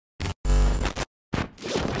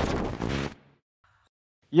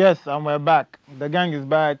Yes, and we're back. The gang is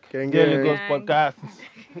back. Gang, Dear gang. Lagos Gang. podcast.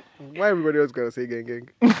 Why everybody else gotta say gang gang?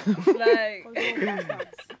 Like,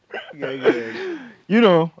 Gang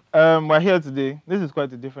gang. We're here today. This is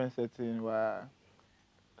quite a different setting. We're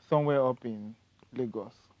somewhere up in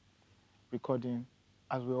Lagos, recording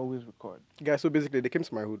as we always record. Guys, so basically they came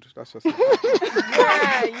to my hood. That's just it.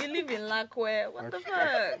 yeah, you live in Lakwe. What the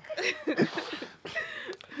fuck?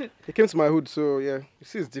 They came to my hood, so yeah. You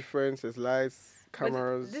see it's different, there's lights, But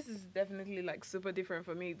cameras. this is definitely like super different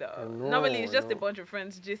for me I though. know, Normally it's I just a know. bunch of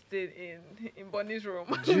friends gisting in Bonnie's room.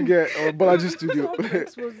 Did you get Bolaji Studio? Stop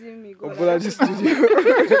exposing me, God. Bolaji Studio.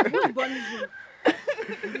 Who's Bonnie's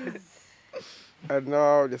room? And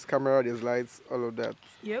now there's camera, there's lights, all of that.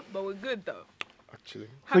 Yep, but we're good though. Actually.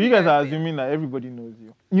 So you guys are been? assuming that everybody knows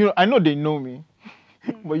you. I know they know me,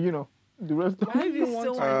 but the rest of Why do you want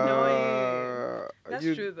so to- annoying? That's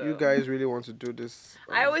you, true, though. You guys really want to do this?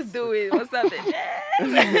 I always do it. What's up,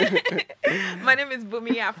 bitch? My name is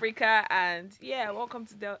Bumi Africa, and yeah, welcome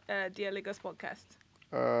to the Dear Lagos podcast.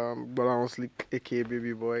 Bola Slick, aka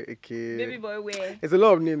Baby Boy, aka. Baby boy, where? It's a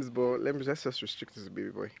lot of names, but let's just restrict it to Baby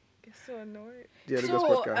Boy. It's so annoying. The Lagos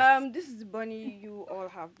So, podcast. this is the Bonnie you all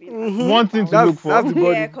have been. one thing to That's- look for. that's the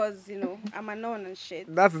body. Yeah, because, I'm a known and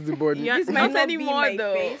shit. That is the body. Yeah. This Not might not anymore, be my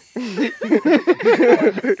though. face.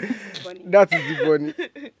 Bonnie. That is the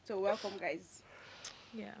body. So, welcome, guys.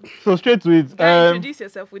 Yeah. So straight to it. Guy, introduce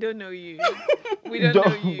yourself. We don't know you. We don't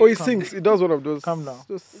know you. Oh, he sings. He does one of those. Calm down.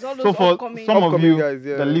 those- It's all So those for upcoming. some of Upcoming you guys,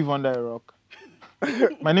 yeah. that live under a rock,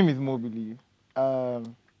 my name is Mo Believe.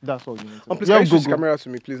 That's all you need to know. Please, You can have you switch Google. camera to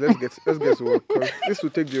me, please? Let's get to work. 'Cause this will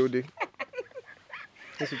take the whole day.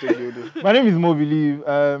 This will take the whole day. My name is Mo Believe.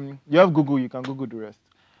 You have Google. You can Google the rest.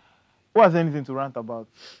 Who has anything to rant about?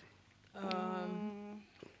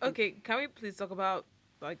 Okay, can we please talk about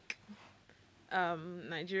like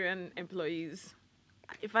Nigerian employees?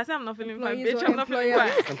 If I say I'm not feeling fine, Employees bitch, or I'm not feeling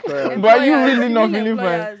employers? fine. Employer. But are you Employers, really not mean feeling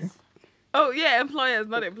fine? employers. Oh yeah, employers,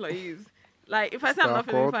 not employees. Like if I say I'm not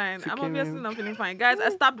feeling Start fine, I'm ticking. obviously not feeling fine. Guys, I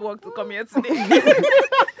stopped work to come here today.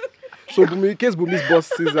 So, Bumi, in case Bumi's boss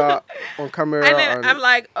sees her on camera, And then I'm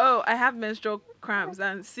like, oh, I have menstrual cramps.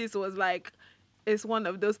 And sis was like, it's one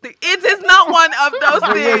of those things. It is not one of those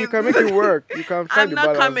So, things. yeah, you can make it work. You can find I'm the not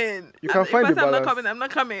balance. coming. You can find if the I say I'm balance. not coming, I'm not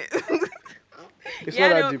coming. It's yeah,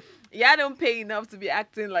 not I that don't, deep. yeah, I don't pay enough to be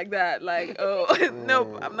acting like that. Like, oh,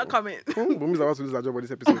 nope, I'm not coming. Bumi's about to lose her job on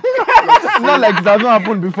this episode. It's not like it has not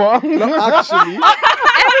happened before. No, actually.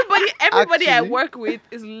 Everybody I Actually- work with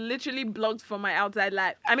is literally blocked from my outside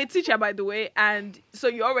life. I'm a teacher, by the way, and so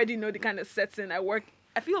you already know the kind of setting I work.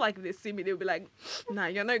 I feel like if they see me, they'll be like, nah,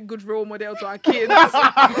 you're not a good role model to our kids.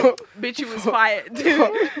 Bitch, you was fired.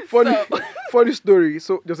 funny, So- funny story.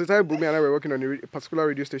 So there was a time Bumi and I were working on a particular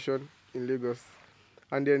radio station in Lagos,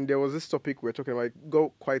 and then there was this topic we were talking about. It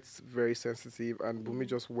got quite very sensitive, and Bumi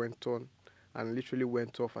just went on, and literally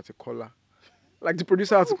went off at a caller. Like the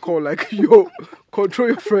producer had to call, like, yo, control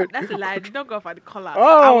your friend. That's a lie. I did not go for the collar.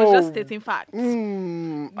 I was just Oh. stating facts.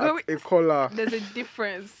 At a caller. There's a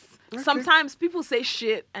difference. Sometimes people say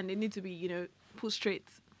shit and they need to be, put straight.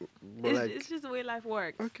 But like, It's just the way life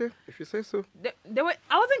works. okay, if you say so.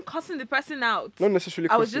 I wasn't cussing the person out. Not necessarily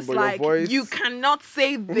I was cussing, just but like, your voice. you cannot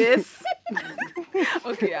say this.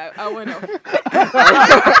 Okay, I went off.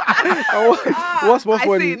 What's more I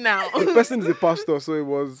funny? see it now. The person is a pastor, so it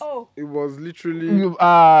was. Oh. It was literally. Those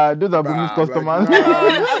are Bumi's Like, customers. nah, you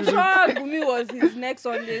I'm shouldn't- sure Bumi was his next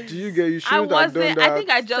on this. Do you get? You I shouldn't have done wasn't. that. I think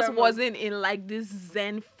I just sermon. wasn't in like this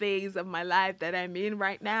Zen phase of my life that I'm in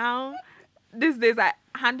right now. These days I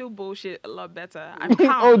handle bullshit a lot better. I'm calm.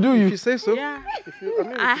 Oh, do If you? you say so. Yeah, If you, I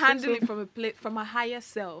mean, if I you say handle so. it from a higher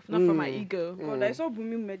self, not from my Mm. ego. God, I saw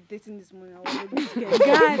Bumi meditating this morning. I was a bit scared.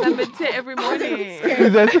 Guys, I meditate every morning.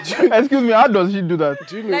 Excuse me, how does she do that?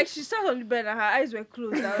 Do you know? Like, she sat on the bed and her eyes were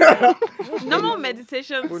closed. I was like, Normal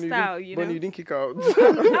meditation Bonnie, style, Bonnie, you didn't kick out.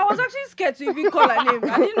 I was actually scared to even call her name.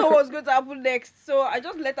 I didn't know what was going to happen next. So I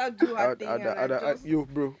just let her do her thing. and I just- Yo,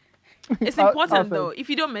 bro. It's I'll important say. though. If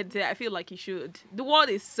you don't meditate, I feel like you should. The world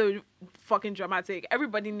is so fucking dramatic.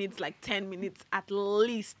 Everybody needs like 10 minutes at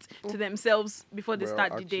least to themselves before they Well,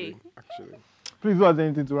 start the day. Actually. Please, who has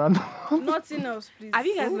anything to rant about? Nothing else, please. Have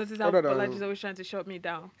you guys noticed how Other than- Bolaji is always trying to shut me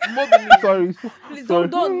down? Sorry. Please Sorry.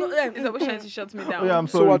 don't. He's always trying to shut me down. Oh, yeah, I'm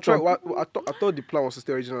So sorry. I tried. talk. I thought the plan was to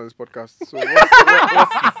stay original on this podcast. So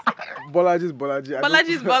what's Bolaji's Bolaji. I don't- Bolaji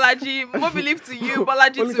is Bolaji. More believe to you,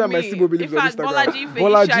 Bolaji Only to time I me. see Mo In Believe on fact, Instagram. Bolaji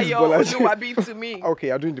Bolaji is Feishayo Bolaji. Oluwabi to me. Okay,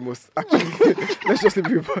 you're doing the most. Actually, let's just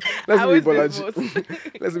leave it. Let's I leave it always do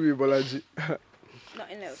Bolaji. Let's leave it Bolaji. No,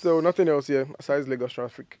 Nothing else. So nothing else here besides Lagos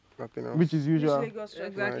traffic. Nothing else. which is usual. Lagos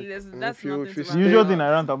traffic. Exactly. Right. That's If you- nothing if you to stay- The worry usual thing about.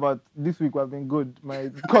 I rant about this week have been good. My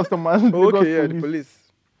customers, Oh, Lagos okay, yeah, the police.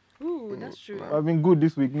 Ooh, that's true. have been good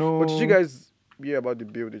this week. No. But did you guys hear about the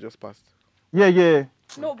bill they just passed? Yeah.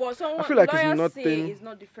 No, but someone feel like it's lawyers nothing- say it's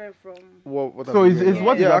not different from. What So have you it's heard?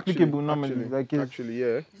 what is Yeah, applicable normally. Actually, Like it's, actually, yeah.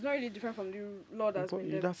 It's not really different from the law that's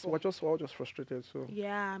been there That's before. we're all just frustrated. So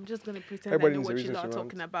Yeah, I'm just gonna pretend Everybody I know needs a what you reason lot are to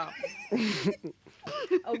talking rant. about.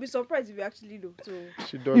 I'll be surprised if you actually know. So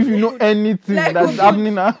she does. if you know anything Like, that's good.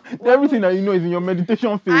 happening now, everything that you know is in your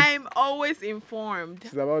meditation phase. I'm always informed.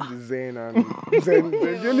 It's about the Zen and Zen.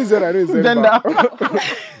 The only Zen I know is Zen. Gender.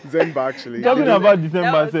 Zen bar, actually. Talking was- about That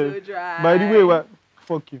December was so self. dry. By the way,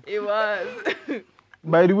 fuck you. It was.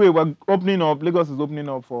 By the way, we're opening up. Lagos is opening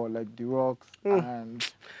up for like the rocks and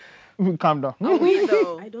calm down. Are we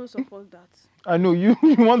though? I don't support that. I know you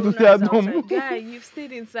want to stay at Corona is home. outside. Guy, you've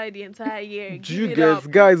stayed inside the entire year. Do Give you it guys,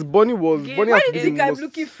 up. guys? Bonnie Give- has Why to do be you the think I'm most.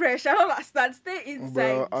 looking fresh? I don't understand. Stay inside.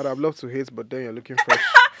 Well, I'd have loved to hate, but then you're looking fresh.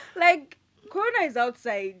 Like Corona is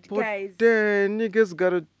outside, But guys. then niggas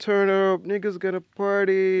gotta turn up. Niggas gotta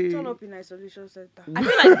party. Turn up in isolation center. I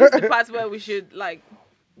feel like this is the part where we should like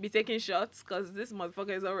be taking shots because this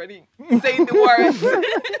motherfucker is already saying the words.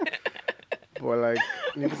 But like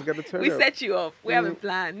niggas gotta turn We up. set you up. We have a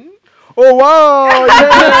plan. Oh wow!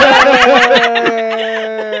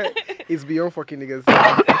 Yeah! It's beyond fucking niggas.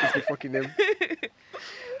 It's be fucking them.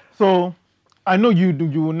 So, I know you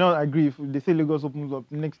will not agree if they say Lagos opens up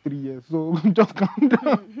next 3 years. So just calm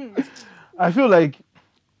down. I feel like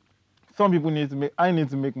some people I need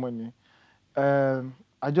to make money.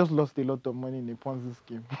 I just lost a lot of money in a Ponzi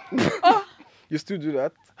scheme. You still do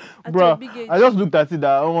that? At Bro, your big age. I just looked at it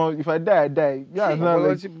that if I die, I die. Yeah, it's not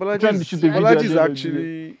like trying to shoot a video Bolaji at is the end of the day.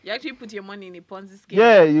 actually. You actually put your money in a Ponzi scheme.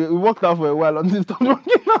 Yeah, it worked out for a while until it stopped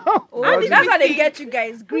working out. Oh, How did that's we how they think- get you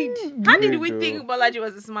guys. Greed. How did we Great, think Bolaji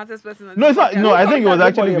was the smartest person on No, this it's not. podcast? No, I think it was Don't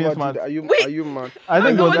actually worry being about smart. it. Are you Wait. mad? I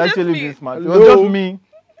think No, it was it was just actually me. being smart. It Hello? was just me.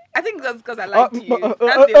 I think that's because I liked you. That's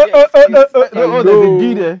the only excuse. Oh, there's a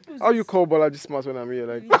D there. How you call Bolaji smart when I'm here?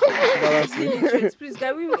 Like, balance me. Illiterates, please,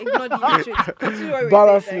 can we ignore the illiterates? Continue what we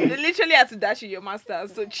Balance saying, me. They literally had to dash you your master,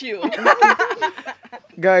 so chill.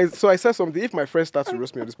 Guys, so I said something. If my friend starts to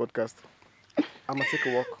roast me on this podcast, I'm gonna take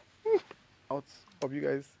a walk out of you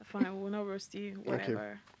guys. Fine, we'll not roast you.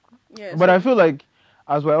 Whatever. Yeah, But so- I feel like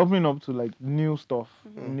as we're opening up to like new stuff,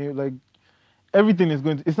 new like everything is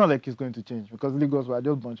going to. It's not like it's going to change because Lagos were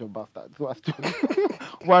just a bunch of bastards.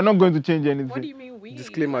 So we're not going to change anything. What do you mean we?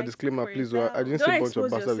 Disclaimer, Like, disclaimer, for please. yourself. I didn't Don't say bunch of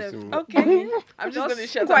expose bastards. yourself. Sim. Okay, I'm just Just gonna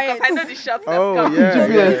shut up quiet. because I know the shots Oh that's coming. yeah,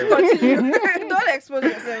 Yes. yeah. Continue. Don't expose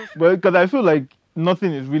yourself. But because I feel like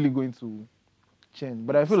nothing is really going to change.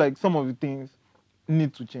 But I feel like some of the things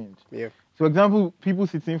need to change. Yeah. For example, people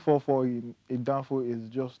sitting 4-4 in a downfall is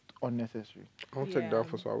just unnecessary. I won't Yeah. take down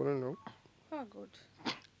for so I wouldn't know. Oh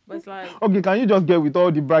God. But it's like, Okay, can you just get with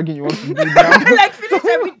all the bragging you want to do now? Like finish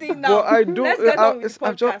everything now. But I Let's get on with the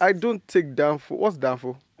I podcast. don't take down for. What's down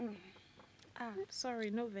for? sorry,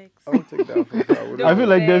 no vex. I won't take down for. So I wouldn't I feel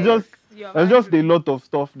know. like there's Vex. just You're there's just a angry. lot of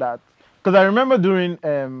stuff that because I remember during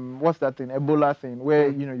what's that thing, Ebola thing, where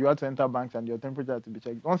you had to enter banks and your temperature had to be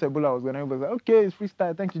checked. Once Ebola was going, everybody was like, okay, it's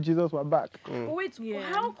freestyle, thank you Jesus, we're back. But wait, Yeah.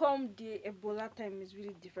 how come the Ebola time is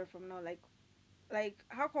really different from now? Like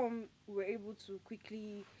how come we're able to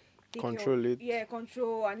quickly take care Control of- it. Yeah,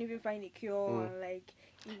 control and even find a cure and like.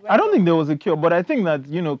 I don't think there was a cure, but I think that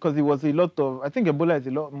because it was a lot of. I think Ebola is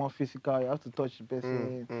a lot more physical. You have to touch the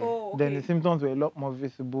person. Oh, okay. Then the symptoms were a lot more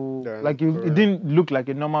visible. Than Like corona. it didn't look like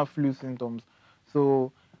a normal flu symptoms.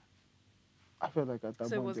 So I felt like at that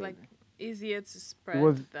So it point was there like easier to spread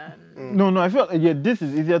was- than. no, I felt this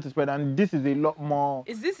is easier to spread, and this is a lot more.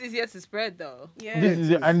 Is this easier to spread though? Yeah. This is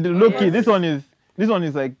it and is. low key. Yes. This one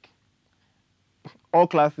is like all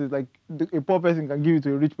classes. Like a poor person can give it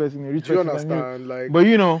to a rich person. A rich Do you person can give. understand? Like,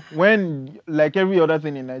 But when like every other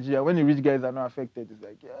thing in Nigeria, when the rich guys are not affected, it's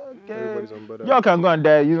like everybody's okay, on board. y'all can go and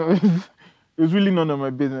die. It's really none of my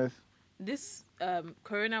business. This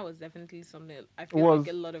corona was definitely something I feel Was. like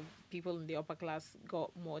a lot of people in the upper class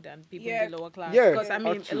got more than people Yeah. in the lower class. Yeah, because I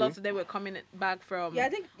mean, actually. a lot of them were coming back from. Yeah, I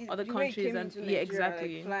think other the way it countries came and- into yeah, Nigeria,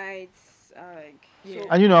 exactly. Like flights, like Yeah. so-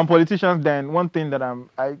 And I'm politicians. Then one thing that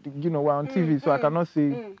we're on TV, so I cannot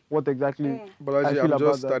say what exactly. But I actually, feel I'm about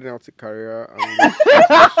just that. starting out a career.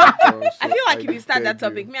 I feel like if you start that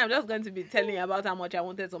topic, I'm just going to be telling you about how much I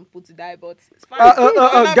wanted some people to die, but it's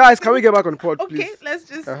fine. guys, can we get back on the pod, Okay, please? let's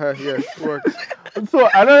just. Yes, works. So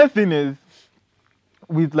another thing is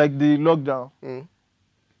with like the lockdown, Mm.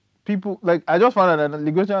 people like I just found out that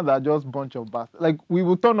Lagosians are just bunch of bastards. Like we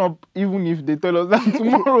will turn up even if they tell us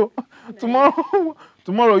that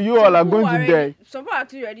tomorrow you all are going to die. Some people are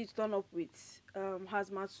actually ready to turn up with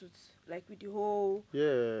hazmat suits, like with the whole.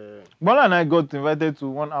 Yeah. Bola and I got invited to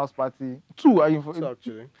one house party. Two, So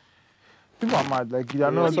actually, people are mad. Like they are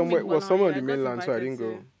it not. was somewhere Bola, on the I got mainland, so I didn't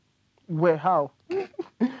invited go. Where? How? Bitch,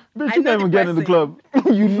 I you know can't the even get in the person. club.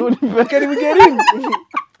 You know the person. Can't even get in.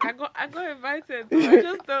 I got invited. I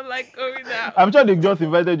just don't like going out. I'm sure they just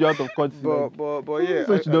invited you out of courtesy. like, But yeah,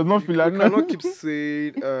 So she does not feel like we cannot keep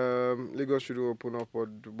saying Lagos should open up or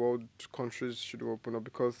the world countries should open up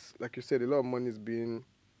because, like you said, a lot of money is being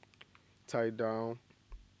tied down,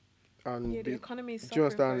 and Yeah, the economy is do you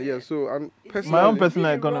suffering understand? for Yeah. it. So and My own personally,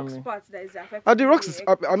 personal The economy. rocks part that is affecting at the rocks is.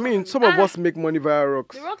 I mean, economy. some of us make money via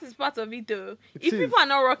rocks. The rocks is part of it though. It If is. people are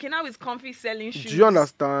not rocking, how is comfy selling shoes? Do you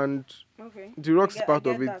understand? Okay. The rocks is part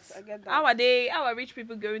I of get it. That, I get that. How are rich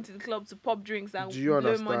people going to the club to pop drinks and Do you blow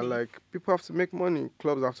understand? money? Like people have to make money.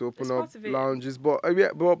 Clubs have to open It's up. part of it. Lounges, but yeah,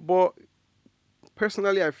 but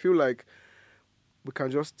personally, I feel like we can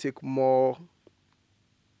just take more.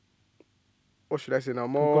 What should I say now?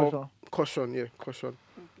 More caution. Yeah, caution.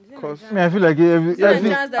 Is it Cause- Nigerians? I feel like Is it I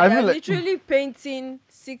feel, Nigerians that I they feel are like literally painting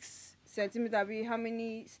 6 centimeters, be how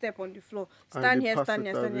many step on the floor? And Stand they here, pass stand it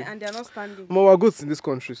here, stand away. here, and they are not standing. More we're goods in this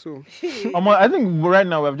country, so I think right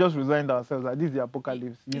now we've just resigned ourselves that this is the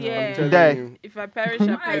apocalypse. You know, Yeah. to telling die. you. If I perish,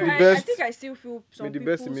 I I, perish. the I, I best- think I still feel some may the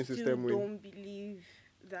people best immune still system win. don't believe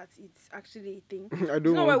that it's actually a thing. I You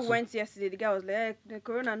don't know where want we to. went yesterday? The guy was like, the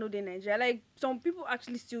corona no in Nigeria. Like some people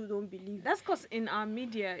actually still don't believe. That's because in our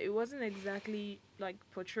media, it wasn't exactly like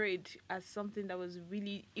portrayed as something that was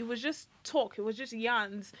really. It was just talk. It was just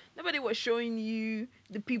yarns. Nobody was showing you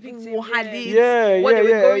the people Victims, who had yeah. it, Yeah, what they yeah, were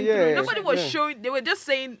yeah, going yeah, through. Nobody was yeah. showing. They were just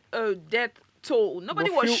saying, "Oh, death toll." Nobody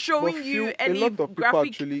But was few- showing but you few- any a lot of people graphic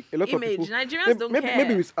actually, a lot image. of people. Nigerians don't care.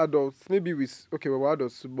 Maybe with adults, maybe with okay, well, we're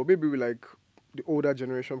adults, but maybe with like the older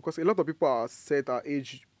generation, because a lot of people are set our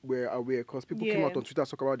age were aware, because people came Yeah. out on Twitter to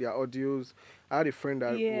talk about their audios. I had a friend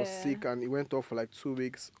that was Yeah. sick and he went off for like 2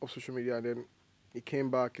 weeks of social media, and then he came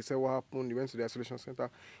back. He said what happened. He went to the isolation center.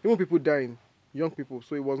 Even people dying, young people.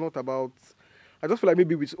 So it was not about. I just feel like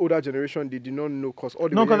maybe with older generation they did not know, because all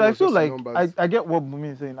the No, because I feel just like numbers. I get what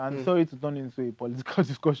Bumi is saying. I'm sorry to turn into a political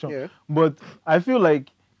discussion, Yeah. but I feel like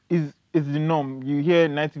it's the norm. You hear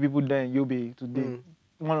 90 people die in Yobe today,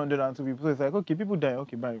 102 people. So it's like, okay, people die,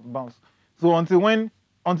 okay, bye, bounce. So until when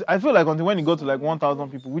it got to like 1,000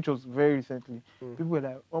 people, which was very recently, people were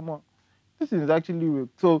like, oh man, this is actually real.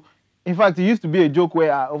 So in fact, it used to be a joke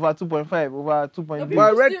where over 2.5, over 2.3 But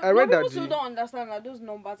I read that people still the- don't understand that those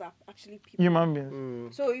numbers are actually people. human beings.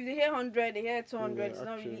 Mm. So if they hear 100, they hear 200. Yeah, it's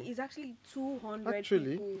not really. actually. It's actually 200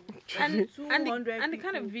 Actually. people. and 200 and the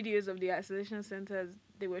kind of people. videos of the isolation centers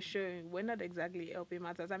they were showing were not exactly helping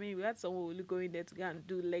matters. I mean, we had someone who going there to go and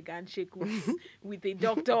do leg handshake with a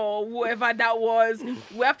doctor or whoever that was.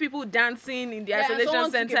 We have people dancing in the Yeah, and isolation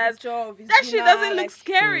someone took a centers. picture of his That shit dinner, doesn't like, look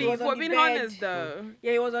scary, he was for on the being bed. honest, though.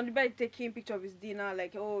 Yeah, he was on the bed taking a picture of his dinner.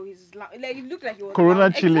 Like, oh, like it looked like he was. Corona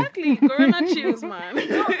lounging. chilling. Exactly, Corona chills, man. No,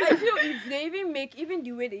 I feel if they even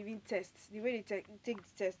the way they even test, the way they take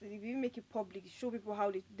the test, if you even make it public, show people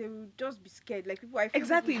how they will just be scared. Like people, I feel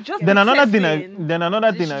Exactly, people just scared. Then another thing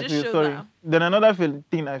testing. I Just feel show sorry. that. Then another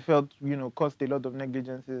thing I felt, caused a lot of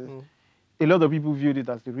negligence is a lot of people viewed it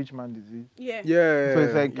as a rich man disease. Yeah. Yeah. So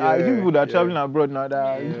it's like yeah, you people that are yeah. traveling abroad now,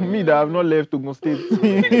 that Yeah. me that have not left Ogun State,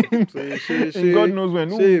 So God knows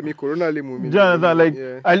when. Say me corona limu. Do you understand? Like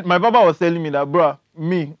yeah. my papa was telling me that, bro,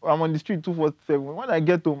 I'm on the street 247. When I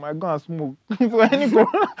get home, I go and smoke. So any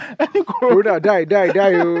corona, Corona die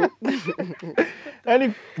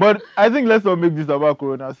oh. but I think let's not make this about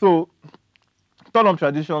corona. So turn up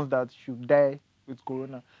traditions that should die with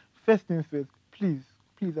corona. First things first, please,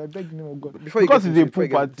 I beg the name of God. Before you Because get it's a into it,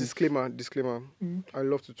 pool party. disclaimer. I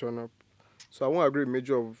love to turn up, so I won't agree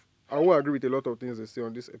with a lot of things they say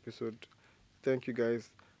on this episode. Thank you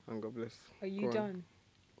guys, and God bless. Are you Go on. done?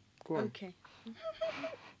 Go on. Okay.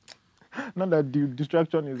 Now that the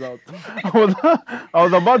distraction is out, I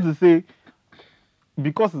was about to say,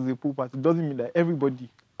 because it's a pool party, doesn't mean that everybody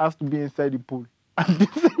has to be inside the pool.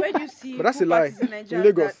 Where do you see? But that's pool a lie. parties in Nigeria?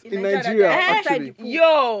 Lagos, in Nigeria, that are outside actually. the pool.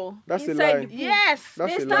 Yo. That's a Inside lie. the pool. Yes. That's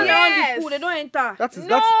They a stand lie. around Yes. the pool. They don't enter. That is No,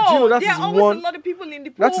 that's do you know that there is are always one. a lot of people in the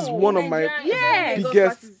pool. That is one of my Nigeria, Yes. Lagos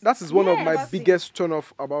biggest. parties. That is one of my Yes. biggest turn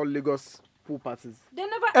off about Lagos pool parties. They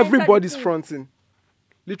never Everybody's enter the pool. fronting.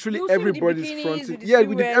 Literally You see with the everybody's bikinis, fronting. with the Yeah,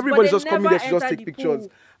 silhouettes, everybody's but just they coming never there to just enter take the pictures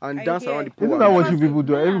pool. and I dance hear. around the pool. Isn't and that all what that. you people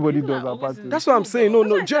do? Nah, Everybody people does are at always parties. in That's what I'm saying. No, That's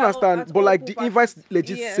no. why Do you I say understand? at But all like pool the parties. invite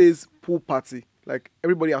legit Yes. says pool party. Like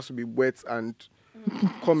everybody has to be wet and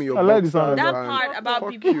call me your I like the sound of boxers That and part about fuck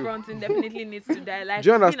people you. fronting definitely needs to die. Like, Do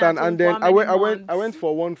you been at understand? home And for then how many I went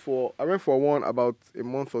months? for one about a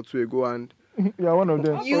month or two ago, and Yeah, one of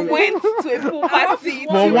them. You went to a pool party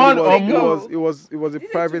For two one weeks or ago. it was a Did you say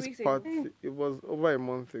 2 private weeks ago? party. It was over a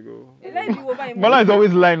month ago. It might be over a Mala month. is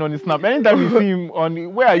always lying on his snap. Anytime you see him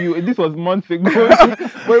on, where are you? This was months ago.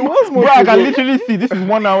 But it was Bro, months I can ago. literally see this is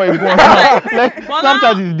 1 hour ago. Like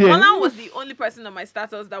Snapchat is there. Mola was the only person on my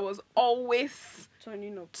status that was always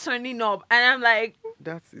Turning up. turning up, and I'm like,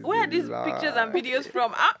 That is where a are these lie. pictures and videos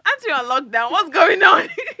from? Aren't you on lockdown? What's going on?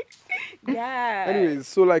 Yeah. Anyways,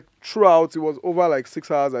 so like throughout, it was over like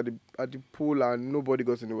 6 hours at the pool, and nobody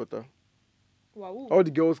got in the water. Wow. All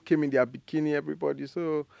the girls came in their bikini, everybody.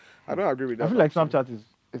 So I don't agree with that. I feel like option. Snapchat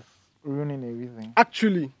is ruining everything.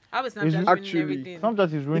 Actually, I was It's Snapchat actually- ruining everything.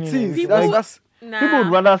 Snapchat is ruining it is. everything. People- Like, Nah. people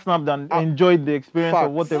would rather snap than enjoy the experience Facts.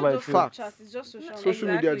 of whatever Not it just is. Facts. Snapchat, it's just social, Social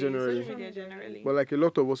media Exactly, generally. Social media generally. but like a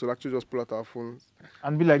lot of us will actually just pull out our phones.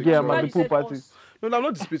 And be like, yeah, I'm Glad at the you pool said party. us. No, I'm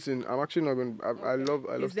not disputing. I'm actually not going. I love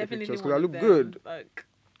It's taking definitely pictures one because I of look them. good. Like,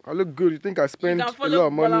 I look good. You think I you spend can a lot follow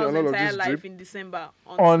of money Bola's on all of entire this life drip? in December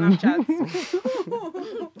On- on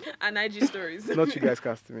Snapchat and IG stories. Not you guys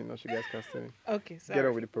casting me. Not you guys casting me. Okay, Get sorry.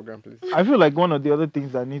 on with the program, please. I feel like one of the other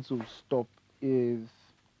things that need to stop is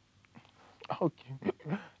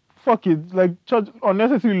fuck it, like church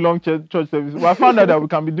unnecessarily long church service. Well, I found out that we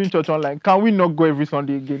can be doing church online. Can we not go every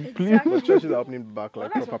Sunday again, please? Exactly. But churches are opening back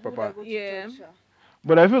like Well, that's proper, for people that proper. go to Yeah. church,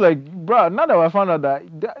 But I feel like, bro, now that I found out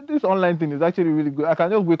that this online thing is actually really good, I can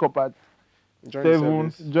just wake up at Join the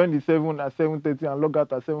 7, service. join the 7 at 7:30 and log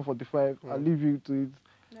out at 7:45. I'll leave you to it.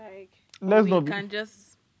 Like, Let's we not be. can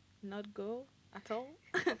just not go at all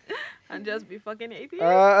and just be fucking atheists.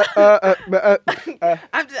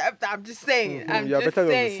 I'm just saying. I'm You're just better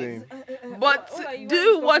than the saying. same. But what are you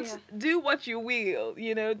do talking what you will.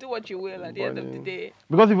 You know, do what you will at the end of the Bunny. day.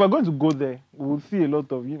 Because if we're going to go there, we'll see a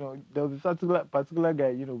lot of, there was a particular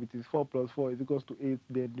guy, with his 4 plus 4 is equals to 8,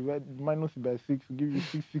 then divide minus it by 6, give you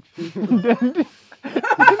 6, 6, 6. Then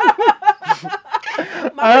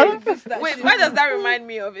my brain thinks that Wait, shit. why does that remind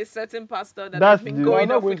me of a certain pastor that That's has been the- going We're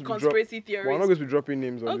not off going with to drop- conspiracy We're not theories? going to be dropping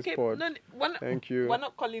names on Okay, this pod. no, we're not, Thank you. we're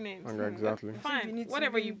not calling names. Okay, exactly. I think Fine, we need to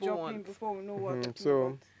whatever really you drop in want. before we know what we're talking So-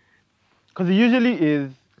 about. Because it usually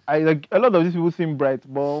is, like a lot of these people seem bright,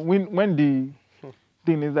 but when the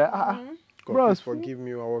thing is like, God, Bro, please forgive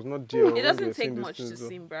me. I was not there. when It they were doesn't saying take these much to things, though.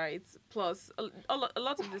 seem bright. Plus, a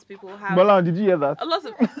lot of these people have Bola, did you hear that? a lot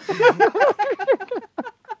of.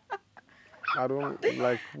 I don't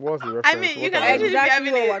like. What's the reference? I mean, you What can have I literally done? be Exactly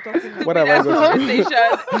having what a we're talking about. What have I stupid-ass got to do?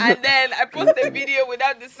 conversation, and then I post a video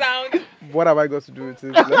without the sound. What have I got to do with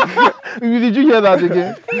it? Like, Did you hear that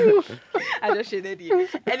again? I just shaded you.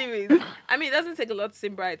 Anyways, I mean, it doesn't take a lot to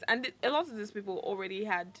seem bright, and a lot of these people already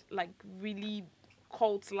had like really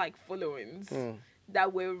cult-like followings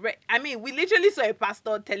that were. I mean, we literally saw a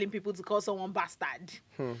pastor telling people to call someone bastard.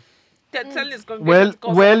 Telling his congregation Well- to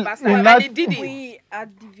call well, someone bastard, in and that- he did it. We are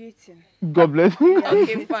deviating. God bless.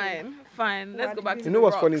 Okay, fine. Let's go back to you the know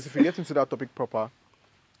what's funny rocks. is if we get into that topic proper,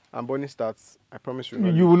 and Bonnie starts, I promise you,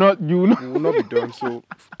 You will not. we will not be done. So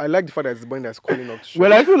I like the fact that it's Bonnie that's calling up.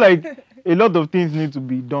 Well, I feel like a lot of things need to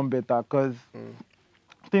be done better because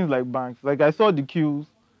things like banks, like I saw the queues,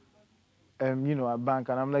 at bank,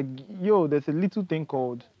 and I'm like, yo, there's a little thing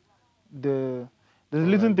called there's a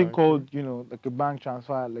little Online thing banking. called, like a bank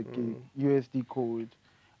transfer, like a USD code,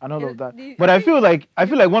 and all Yeah, of that. the- But I I think-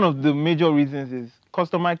 feel like one of the major reasons is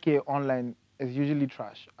customer care online is usually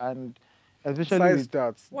trash, and especially Besides with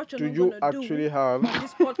that, What you're do not you gonna do actually have?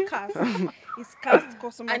 This podcast is cast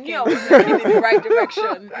customer I knew care. I was looking in the right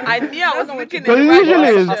direction. I knew I was That's not what looking in you the do. right Usually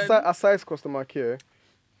it's- direction. aside customer care,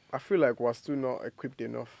 I feel like we're still not equipped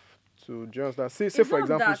enough to just that. Say It's for not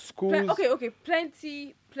example, that. schools. Okay.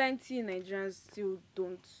 Plenty Nigerians still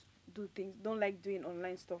don't like doing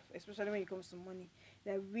online stuff, especially when it comes to money.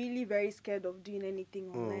 They're really very scared of doing anything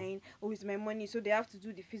online. Oh, it's my money, so they have to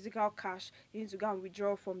do the physical cash. They need to go and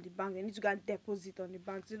withdraw from the bank. They need to go and deposit on the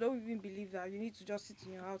bank. They don't even believe that. You need to just sit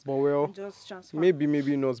in your house But well, and just transfer. maybe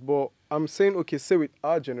not. But I'm saying, okay, say with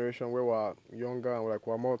our generation where we're younger and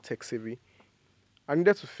we're more tech savvy, I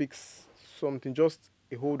needed to fix something, just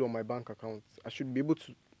a hold on my bank account. I should be able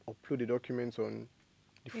to upload the documents on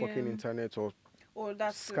the fucking Yeah. internet or Oh,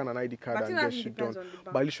 that's scan an ID card But I and think get that shit depends done. on the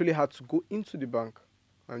bank. But I literally had to go into the bank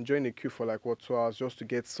and join a queue for 2 hours just to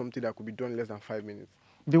get something that could be done in less than 5 minutes.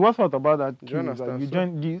 the worst part about that Do you queue is that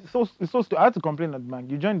understand? you join I had to complain at the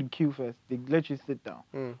bank. You join the queue first, they let you sit down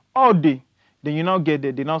Mm. all day. Then you now get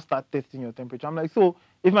there, they now start testing your temperature. I'm like, so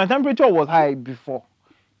if my temperature was high before,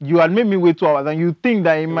 you had made me wait 2 hours, and you think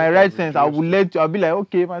that in You my would right have sense, I would reduced let you. I'll be like,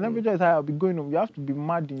 okay, my temperature is high. I'll be going home. You have to be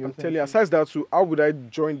mad in your I'm telling you, senses. aside that too, how would I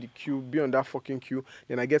join the queue, be on that fucking queue,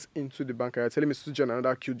 then I get into the bank and you're telling me to join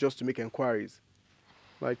another queue just to make inquiries?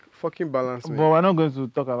 Like, fucking balance me. But we're not going to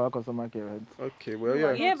talk about customer care, right? Okay, well,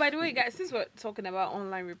 yeah. Yeah, by the way, guys, since we're talking about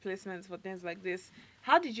online replacements for things like this,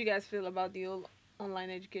 how did you guys feel about the whole online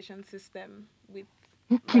education system with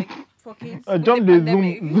like For kids. With Jump the the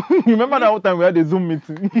pandemic. Zoom. Remember that one time we had a Zoom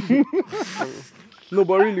meeting? No,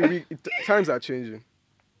 but really, times are changing.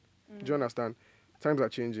 Do you understand? Times are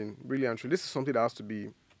changing, really and truly. This is something that has to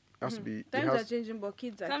be. It Times has- are changing, but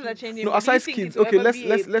kids are times are kids. changing? No, but do you aside think kids. it will Okay, ever let's be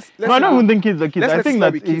let's a- let's No, I don't even think kids are kids. let's I not think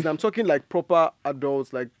start that with kids. if, I'm talking like proper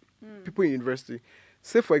adults, like people in university.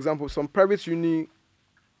 Say for example, some private unis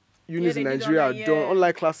they in did Nigeria are online, done yeah.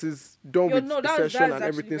 online classes, done Yo, with no, that's session and actually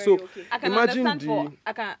everything. very So okay. I can imagine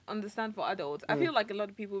understand for adults. I feel like a lot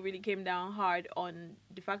of people really came down hard on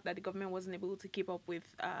the fact that the government wasn't able to keep up with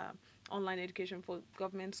online education for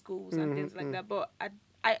government schools and things like that. But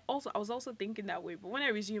I was also thinking that way. But when I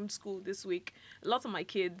resumed school this week, a lot of my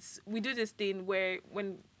kids, we do this thing where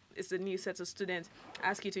when it's a new set of students, I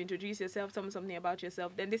ask you to introduce yourself, tell me something about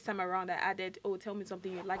yourself. Then this time around I added, tell me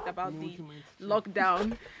something you liked about the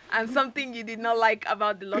lockdown and something you did not like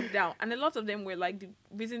about the lockdown. And a lot of them were like, the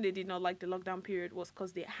reason they did not like the lockdown period was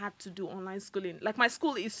because they had to do online schooling. Like my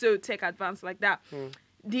school is so tech advanced like that.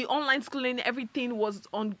 The online schooling, everything was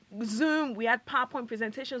on Zoom. We had PowerPoint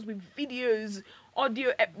presentations with videos,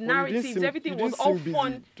 audio, narratives. Everything was all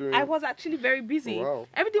fun. I was actually very busy. Wow.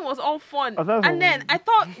 Everything was all fun. Aside from- And then I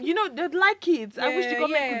thought, they'd like it. I wish the Yeah,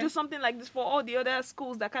 government yeah. could do something like this for all the other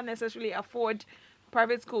schools that can't necessarily afford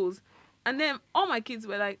private schools. And then all my kids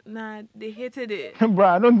were like, nah, they hated it. bro,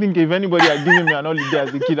 I don't think if anybody had given me an holiday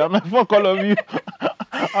as a kid, I'm like, fuck all of you.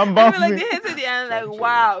 I'm They were bouncing. like, they hated it. And like,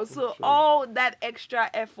 wow. So all that extra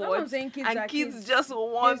That's what I'm effort. saying, kids And are kids kids. just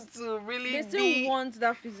want They- to really They still be. want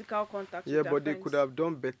that physical contact. yeah, with their but they friends. could have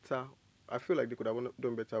done better. I feel like they could have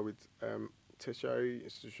done better with tertiary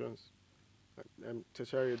institutions,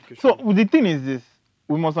 tertiary education. So the thing is this: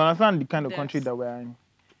 we must understand the kind of country Yes. that we're in.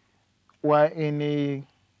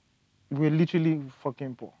 We're literally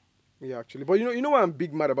fucking poor. yeah, actually, but you know what I'm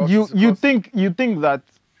big mad about? You is you because- think that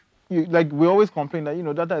like we always complain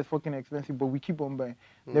that data is fucking expensive, but we keep on buying.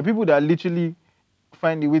 There are people that literally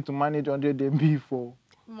find a way to manage 100 MB for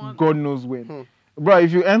Month. God knows when. Bro,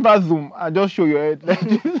 if you enter Zoom and just show your head like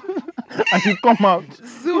this, and you come out.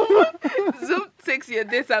 Zoom takes your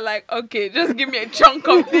data like, okay, just give me a chunk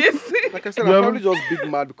of this. Like I said, Yeah. I'm probably just big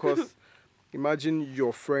mad because imagine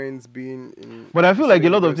your friends being in. But I feel like a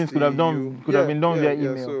lot of university, things could have been done via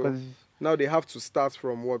email. so 'cause now they have to start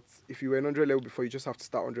from what? If you were 100 level before, you just have to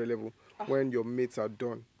start 100 level when your mates are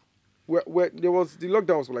done. Where there was the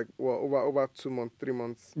lockdown was like over 2 months, 3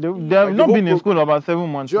 months. they have Like the not whole been in school about 7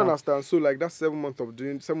 months. Do you now. understand? So like that's 7 months of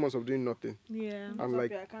doing nothing. Yeah. I'm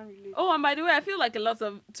like, I can't relate. Oh, and by the way, I feel like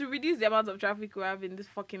to reduce the amount of traffic we have in this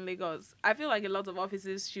fucking Lagos, I feel like a lot of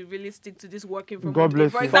offices should really stick to this working from God home thing.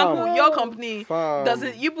 bless For you. example, Fam. your company Fam.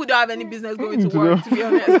 doesn't, you people don't have any business going to To work, go. to be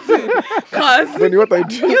honest. Because then what I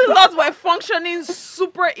do? you lot were functioning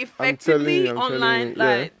super effectively I'm telling online. you, yeah.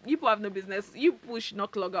 Like, you people have no business. You push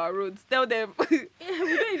not clog our roads. Tell them. Yeah,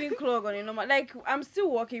 we don't even clog on a normal. Like, I'm still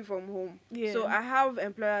working from home. Yeah. So I have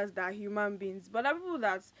employers that are human beings, but there are people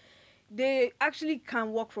that they actually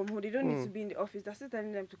can work from home. They don't need to be in the office. They're still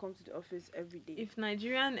telling them to come to the office every day. If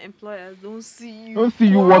Nigerian employers don't see you, Don't see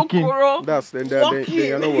you working. That's then you're not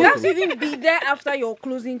You have to working. even be there after your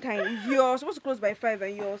closing time. If you're supposed to close by 5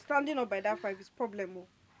 and you're standing up by that 5, it's problem.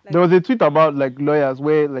 Like, There was a tweet about like lawyers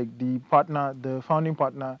where like the founding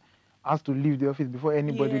partner has to leave the office before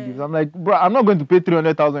anybody Yeah. leaves. I'm like, bro, I'm not going to pay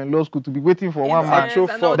 300,000 in law school to be waiting for one man Actual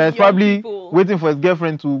and all fault. the that's young probably people. waiting for his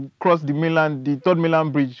girlfriend to cross the third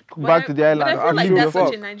mainland bridge back to the But island. I feel like Actual that's such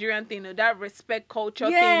a fuck. Nigerian thing, that respect culture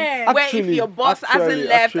Yeah. thing. Where if Actually, your boss hasn't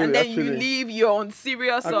left and then you actually. leave, you're on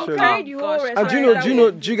serious. Actually. Carry the whole gosh. respect.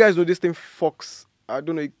 And do you guys know this thing fucks? I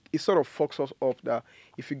don't know. It sort of fucks us up that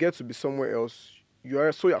if you get to be somewhere else, you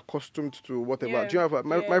are so accustomed to whatever. Yeah, Do you have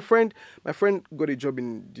my yeah. friend got a job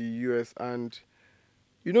in the US and.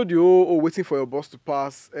 You know the whole waiting for your boss to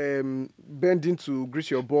pass, bending to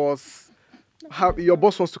greet your boss. Your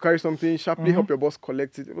boss wants to carry something, sharply help your boss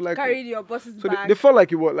collect it. Like, carry your boss's so bag. they felt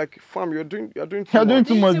like you were like, fam, you're doing too You're doing much.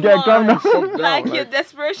 too much, Too guy. Calm much. down. Fuck down, Like your like-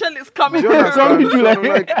 desperation is coming Do you understand? Coming So to I'm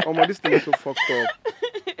like- like, oh my, this thing is so fucked up.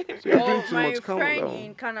 So you're doing too my much. Calm friend down.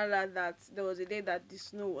 in Canada, that there was a day that the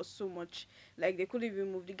snow was so much, like they couldn't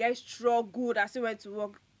even move. The guy struggled as he went to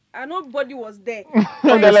work, and nobody was there.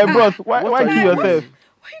 And they're like, bros, why What are kill you yourself? doing?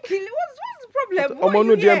 What's the problem? Why Oh, are no,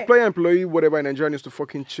 you the here? employer-employee, whatever in Nigeria needs to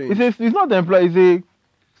fucking change. It's not the employer, it's a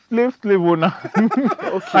slave owner. And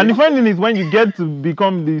the funny thing is when you get to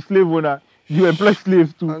become the slave owner, you employ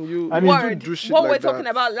slaves too. And you And you it's- still Word. do shit What like we're talking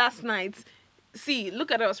that. about last night. See,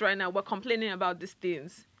 look at us right now. We're complaining about these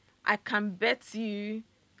things. I can bet you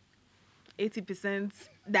 80%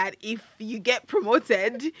 that if you get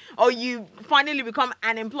promoted or you finally become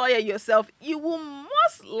an employer yourself, you will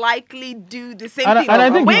most likely do the same And I- thing. and I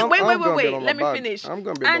think- wait. I'm gonna be on my Let me bag. finish. I'm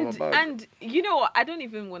gonna be on my And bag. and you know what? I don't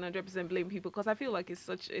even 100% blame people because I feel like it's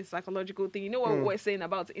such a psychological thing. You know what we're saying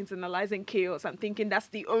about internalizing chaos and thinking that's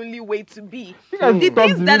the only way to be. You guys The talk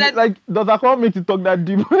things that deep, are like does alcohol make you talk that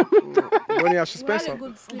deep? Bonnie, I should We had spend a some.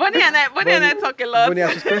 good sleep. Bunny and I talk a lot. Bonnie,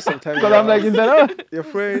 I should spend some time. Because with I'm like, her. in the Your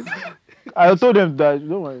friend. I told them that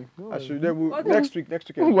don't worry. I should. Then What? next week. Next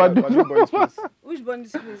week. What? I'll do Bonnie's place. Which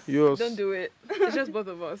Bunny's place? Yours. Don't do it. It's just both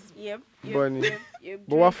of us. Yep. Bunny. Yep.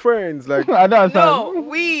 But we're friends. Like, I don't understand. No,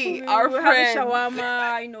 we we are were friends. having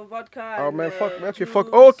shawarma, vodka. oh and, man, fuck. Okay, juice.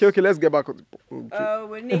 fuck. Okay. Let's get back. We're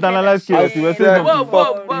naked Internalize and chaos, shit. you were saying Yeah. Whoa, something.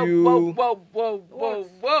 whoa, Fuck whoa, you.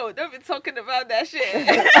 whoa. Don't be talking about that shit.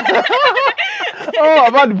 Oh,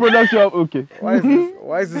 about the production of okay.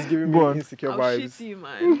 Why is this giving Go me on. insecure I'll vibes? shit you,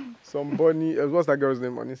 man. Some Bonnie. What's that girl's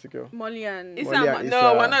name on Insecure? Molly and It's Molly not, and no,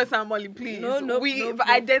 Issa. we're not Sam Molly, please. No, nope, we nope,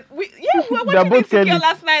 I nope. did we yeah, we were They're watching both Insecure Kelly.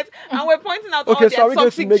 last night and we're pointing out all Okay, their so are we going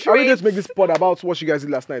to toxic make? Are we going traits. to make this pod about what you guys did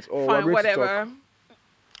last night, or we're Fine, going to talk? whatever.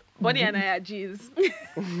 Bonnie and I are G's.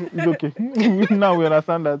 It's okay. Now we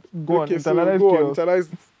understand that. Go Okay, on, so internalize go on. chaos. Internalize.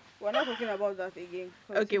 we're not talking about that again.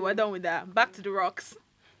 Okay, we're done with that. Back to the rocks.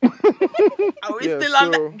 Are we Yeah, still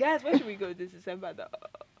on so- that? Guys, where should we go this December though?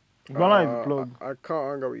 Ghana is plug. I can't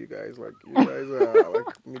hang out with you guys. Like, you guys are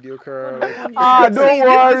like mediocre. Like, Ah, See, don't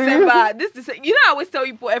worry. This December, you know, I always tell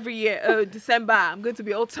people every year, oh, December, I'm going to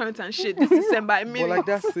be all turned and shit. This December, I mean but like it.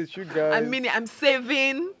 that's it, you guys. I mean it. I'm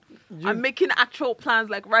saving. You- I'm making actual plans,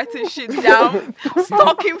 like writing shit down,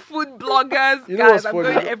 stalking food bloggers. You know Guys, what's I'm funny?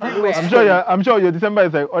 going You know everywhere. what's I'm sure your December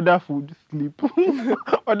is like other food, sleep,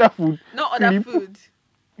 other food. No other sleep. food.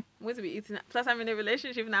 I'm going to be eating. Plus, I'm in a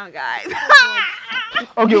relationship now, guys.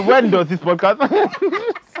 Okay, when does this podcast?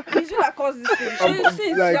 It's you that caused this thing. Since like- she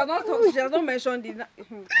has not talked, she has not mentioned it.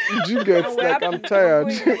 You get And we're like happy. I'm tired.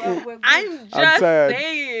 We're good. I'm just tired.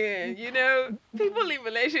 saying, you know, people in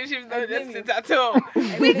relationships don't blame just you. sit at home.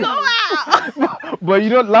 We go out. But you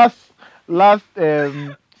know, last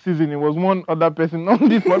season it was one other person on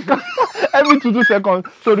this podcast. Every 2 seconds.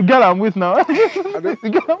 So the girl I'm with now. The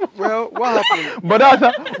girl I'm- Well, what happened? but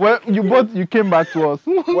that's well, you came back to us.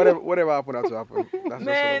 Whatever happened had to happen. That's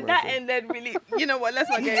Man, just what that I'm saying. ended really. You know what? Let's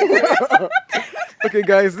not get into it. Okay,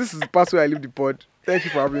 guys, this is the part where I leave the pod. Thank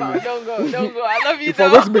you for having me. Don't go. I love you, If I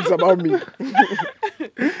though. want to make this about me.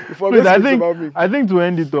 If I Wait, want to make this about me. I think to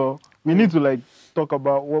end it though, we need to like talk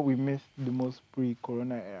about what we missed the most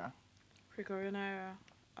pre-corona era. Pre-corona era.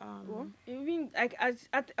 Well, even like at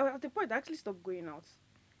the point, I actually stopped going out.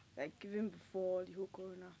 Like even before the whole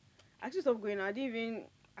corona, I actually stopped going out.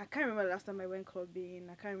 I can't remember the last time I went clubbing.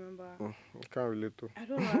 I can't remember. I can't relate to. I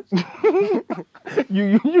don't know.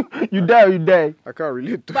 Actually. You die. I can't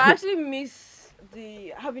relate to. But I actually miss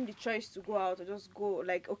having the choice to go out or just go.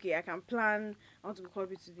 Like, okay, I can plan. I want to go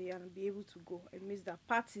clubbing today and be able to go. I miss that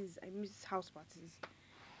parties. I miss house parties.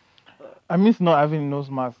 I miss not having nose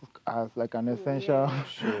mask as like an essential. yeah.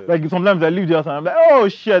 Shit. Like sometimes I leave the house and I'm like, oh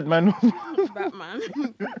shit, my nose mask. Batman.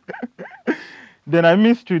 Then I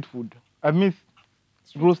miss street food. I miss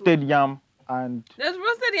roasted yam and There's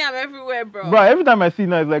roasted yam everywhere, bro. bro. Every time I see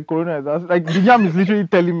now, it's like Corona is outside. Like the yam is literally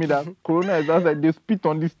telling me that Corona is outside. They spit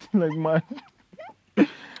on this thing like man.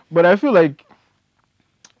 But I feel like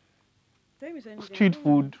Don't miss anything. street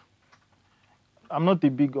food. I'm not a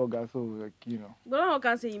big ogre, so like you know. But no one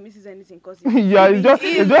can say he misses anything because Yeah, it's just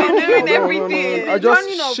He's it's been just doing No, everything. I Turning up.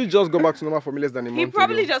 just she just got back to normal for me less than a month. He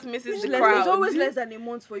probably ago. just misses it's the less, crowd. it's always less than a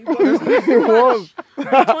month for you. It was.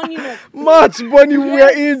 Turning up. March, Bonnie, we were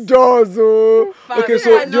Yes. indoors. Oh. Fam, Okay, we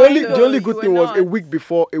so were the not only indoors, good we thing were was a not. week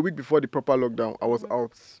before the proper lockdown, I was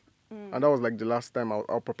out, and that was like the last time I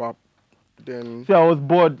was proper. Then see, I was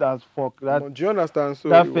bored as fuck. That do you understand? So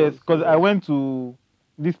that it first, was- because I went to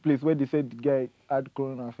this place where they said the guy had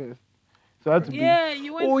corona first. So I had to Yeah,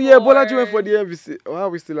 you went Oh for... yeah, Bolaji went for the MVC. Why are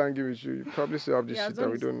we still angry with you? You probably still have this Yeah, shit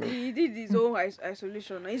that we don't know. He did his own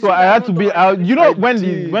isolation. be. So I had to be out. You know, I when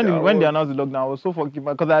did, when I when they was- announced the lockdown, I was so fucking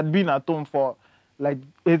bad because I had been at home for like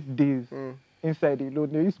 8 days Mm. inside the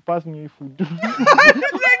load. They used to pass me food.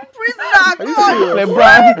 like prisoner. Are you serious?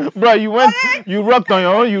 Like, bro, you rocked on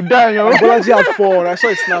your own, you died on your own. Bolaji had fun. I saw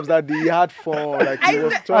his snaps that day. He had fun. Like he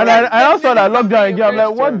was. And I also saw that lockdown again. I'm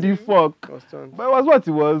like, what the Definitely fuck? was turned. But it was what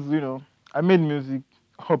it was, you know. I made music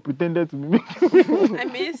or pretended to be making.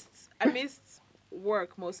 I missed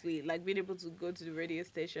work mostly, like being able to go to the radio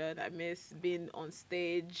station. I miss being on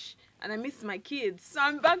stage, and I miss my kids. So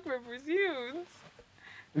I'm back with resumed.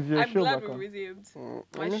 Is your I'm show glad back we on? resumed.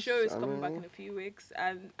 I My miss- show is I coming back mean- in a few weeks,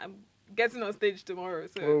 and I'm getting on stage tomorrow.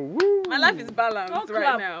 So Oh, woo. my life is balanced Don't right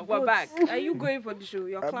clap, now. We're goats. back. Are you going for the show?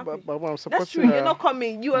 You're clapping. I'm That's supporting true. You're her. not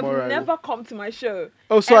coming. You have morally. never come to my show.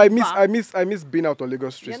 Oh, so I miss ever. I miss being out on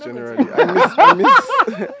Lagos streets You're not generally. I miss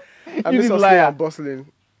I You miss this hustling liar. and bustling.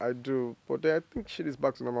 I do, but then I think shit is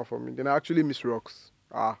back to normal for me. Then I actually miss rocks.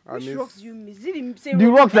 I Which miss. rocks do you miss? Is it the same The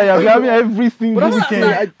rocks that you're having every single But that's what I'm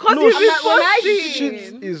weekend. saying. Cause No, you've been shit-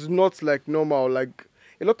 posting. shit is not like normal. Like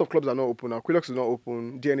a lot of clubs are not open now. Quilox is not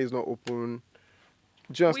open. DNA is not open.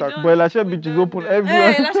 Do you We understand? don't- But Lashe we Beach is don't open do-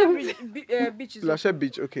 everywhere. Hey, beach is Lashe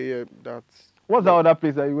Beach. Okay, yeah, that's. What's that other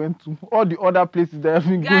place that you went to? All the other places that have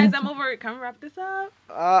been going Guys, to. I'm over it. Can we wrap this up?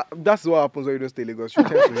 That's what happens when you don't stay Lagos. You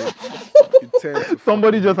tend to hate. You tend to.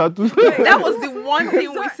 Somebody just had to. That was the one thing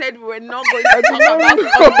we said we were not going to talk about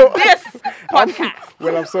on this podcast.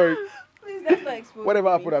 Well, I'm sorry. Please, let's not expose Whatever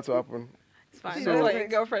me. happened, had to happen. It's fine. So- That's why your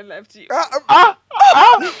girlfriend left you.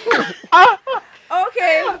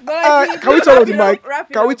 Okay, but Can we turn off the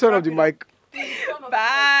mic? Can we turn off the mic?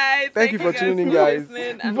 Bye. Thank you for tuning in, guys.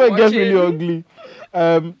 listening and Before it gets really watching.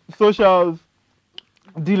 ugly. Socials,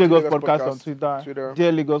 D Lagos Lagos Podcast on Podcast, Twitter, Twitter.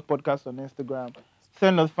 Dear Lagos Podcast on Instagram.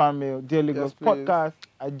 Send us fan mail, Dear Lagos please. Podcast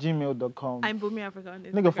at gmail.com. I'm Bumi Africa on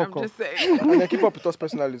Nigga, Instagram. fuck off. Just saying. And then keep up with us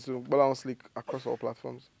personally too. Bola on Slick across all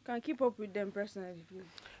platforms. Can keep up with them personally, please.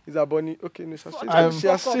 Is that Bonnie? Okay, no, she has changed, I'm- she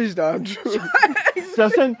has changed her handle.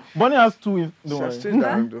 Just send, Bonnie has two. She Don't has worry. changed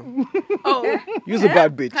her handle. Oh, Use a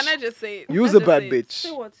bad bitch. can I just say it? Use Let's a just bad say it. bitch.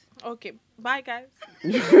 Say what? Okay. Bye, guys.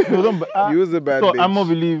 No, don't, Use a bad so bitch. I'm gonna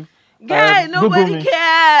believe. Guy, Google nobody me.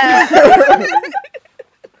 cares.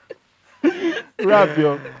 Rap,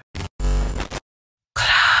 yo.